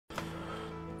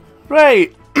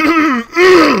Right.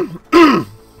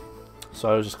 So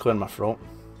I was just clearing my throat.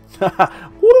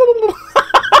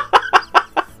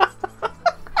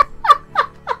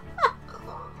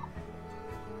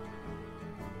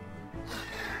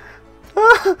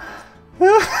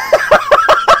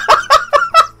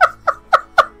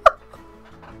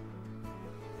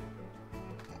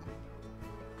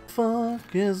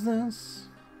 Fuck is this?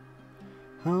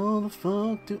 How the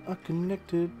fuck do I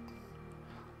connect it?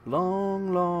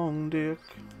 Long, long dick.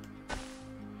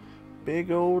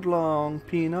 Big old long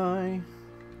peni.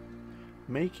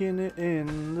 Making it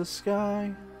in the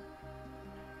sky.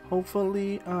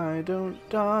 Hopefully I don't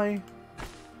die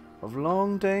of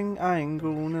long ding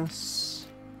angleness.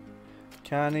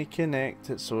 Can I connect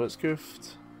it so it's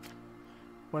goofed?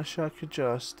 Wish I could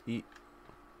just eat.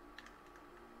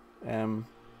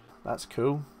 That's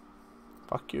cool.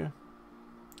 Fuck you.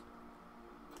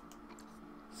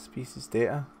 Species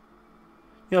data.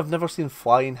 You know, I've never seen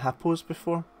flying hippos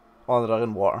before. Oh, they're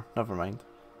in water. Never mind.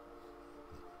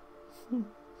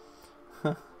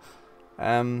 What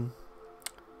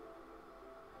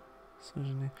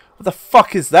the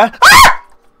fuck is that? Ah!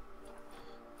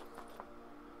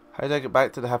 How do I get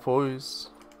back to the hippos?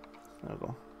 There we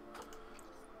go.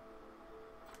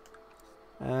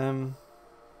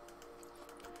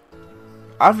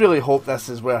 I really hope this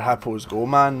is where hippos go,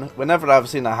 man. Whenever I've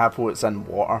seen a hippo, it's in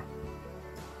water.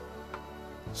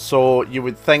 So you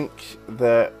would think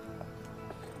that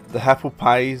the hippo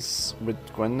pies would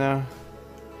go in there.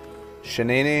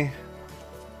 Shenaney.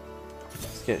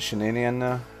 Let's get Shenaney in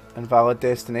there. Invalid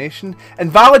destination.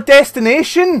 Invalid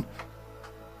destination!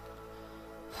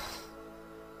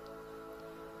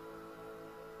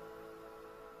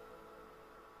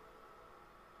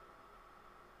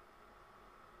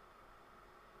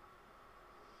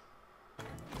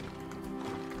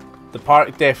 The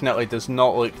park definitely does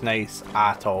not look nice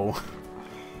at all.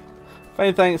 If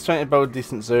anything, it's trying to build a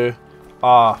decent zoo.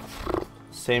 Ah,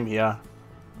 same here.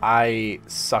 I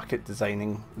suck at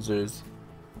designing zoos.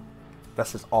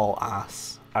 This is all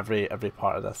ass. Every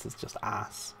part of this is just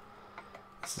ass.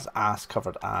 This is ass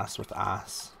covered ass with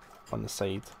ass on the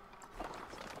side.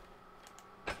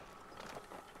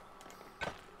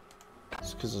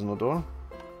 It's because there's no door.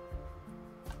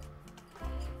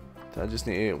 I just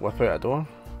need to whip out a door.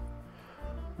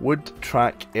 Wood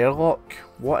track airlock.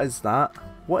 What is that?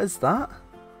 What is that?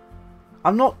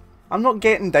 I'm not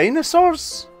getting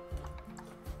dinosaurs.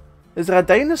 Is there a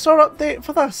dinosaur update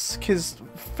for this? Because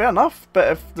fair enough, but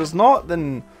if there's not,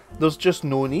 then there's just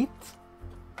no need.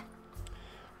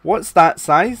 What's that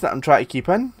size that I'm trying to keep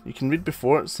in? You can read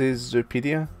before it says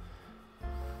Zoopedia.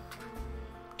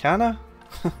 Can I?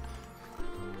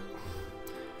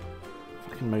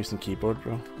 Fucking mouse and keyboard,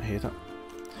 bro. I hate it.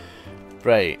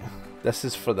 Right. This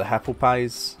is for the hippo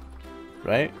pies,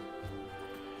 right?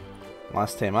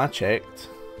 Last time I checked.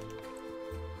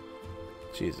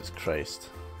 Jesus Christ.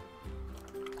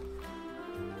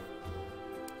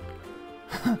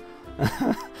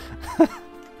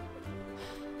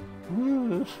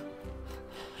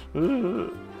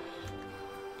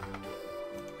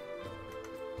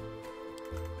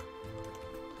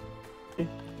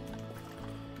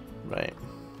 Right.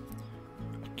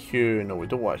 A queue. No, we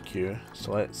don't want a queue.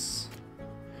 So let's...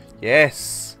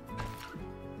 Yes!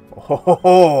 Oh ho ho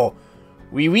ho!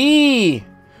 Oui oui!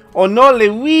 Oh no, le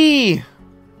oui!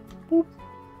 Boop.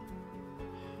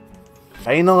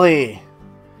 Finally!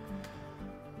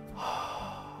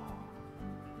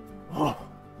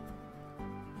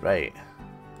 Right.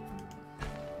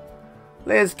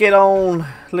 Let's get on,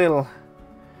 little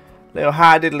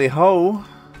hi diddly ho.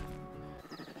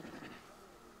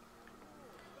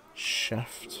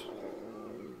 Shift.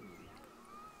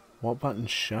 What button?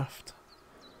 Shift.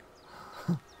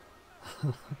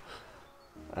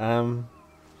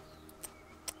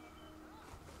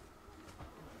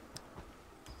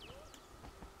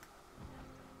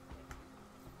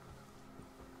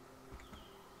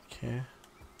 Okay.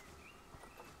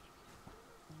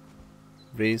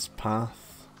 Raised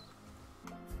path.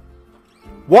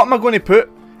 What am I going to put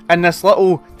in this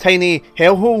little tiny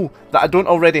hellhole that I don't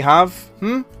already have?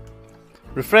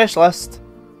 Refresh list.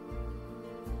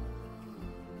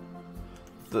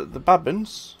 The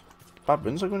baboons.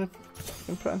 Baboons are going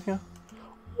to put in here.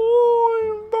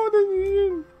 Oh, I'm bad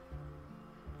again.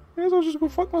 Guess I'll just go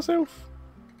fuck myself.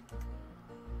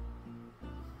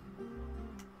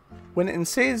 When it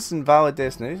says invalid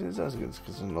destination, that's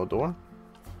because there's no door.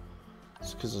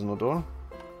 It's because there's no door.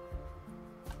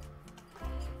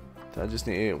 I just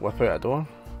need to whip out a door.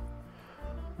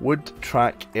 Wood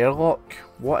track airlock.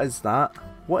 What is that?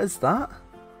 What is that?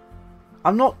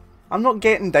 I'm not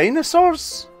getting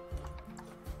dinosaurs.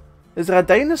 Is there a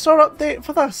dinosaur update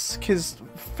for this? Because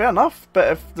fair enough, but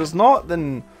if there's not,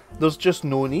 then there's just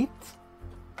no need.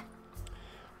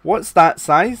 What's that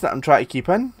size that I'm trying to keep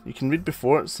in? You can read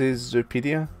before it says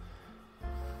Zoopedia.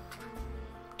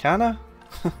 Can I?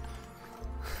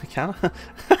 Can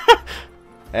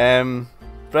I?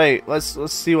 Right,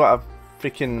 let's see what a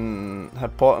freaking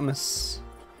hippopotamus.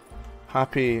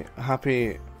 Happy.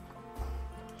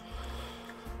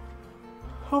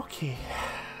 Okay.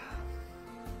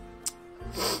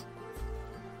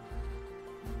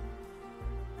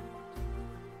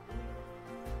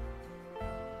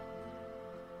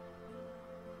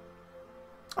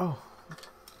 Oh.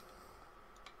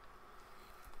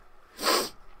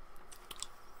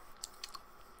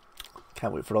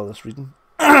 Can't wait for all this reading.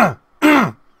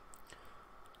 The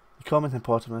common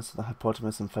hippopotamus, the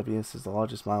Hippopotamus amphibius, is the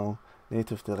largest mammal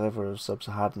native to the river of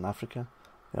sub-Saharan Africa.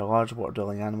 They are large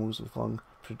water-dwelling animals with long,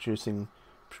 protruding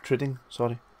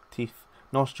teeth,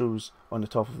 nostrils on the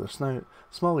top of their snout,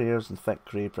 small ears, and thick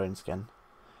grey-brown skin.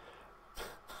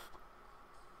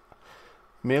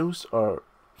 Males are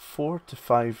 4 to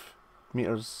 5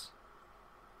 meters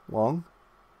long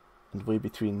and weigh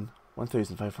between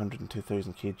 1,500 and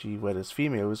 2,000 kg, whereas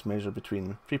females measure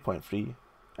between 3.3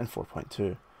 and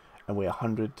 4.2 and weigh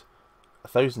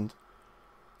 1,000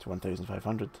 to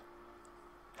 1,500.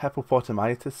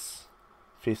 Hippopotamitis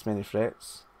face many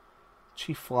threats.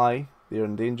 Chief fly, they are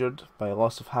endangered by a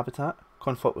loss of habitat,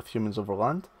 conflict with humans over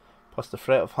land, plus the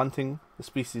threat of hunting the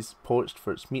species poached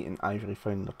for its meat and ivory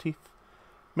found in their teeth.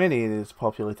 Many areas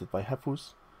populated by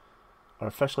hippos are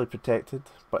officially protected,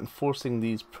 but enforcing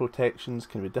these protections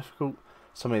can be difficult.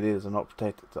 Some areas are not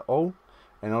protected at all.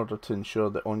 In order to ensure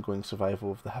the ongoing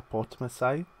survival of the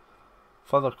hippopotami,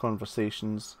 further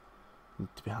conversations need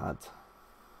to be had.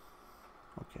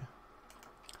 Okay.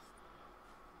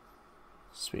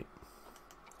 Sweet.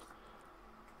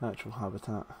 Natural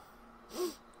habitat.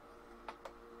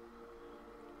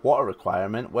 Water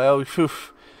requirement. Well,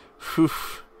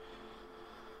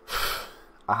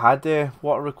 I had a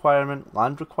water requirement,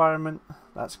 land requirement.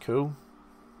 That's cool.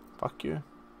 Fuck you.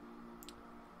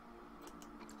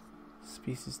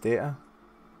 Species data.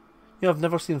 You know, I've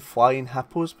never seen flying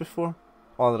hippos before.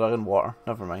 Oh, they're in water.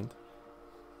 Never mind.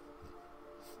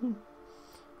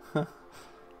 What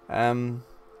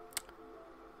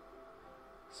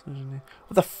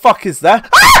the fuck is that?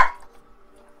 Ah!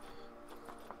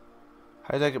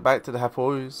 How do I get back to the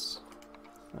hippos?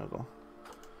 There we go.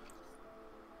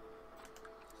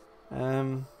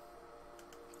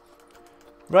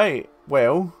 Right,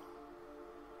 well,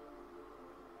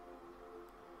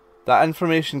 that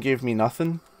information gave me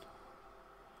nothing.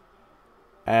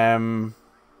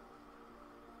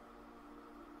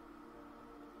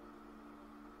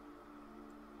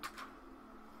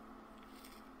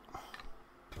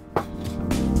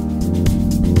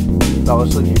 That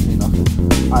literally gave me nothing.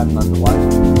 I'm none the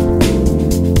wiser.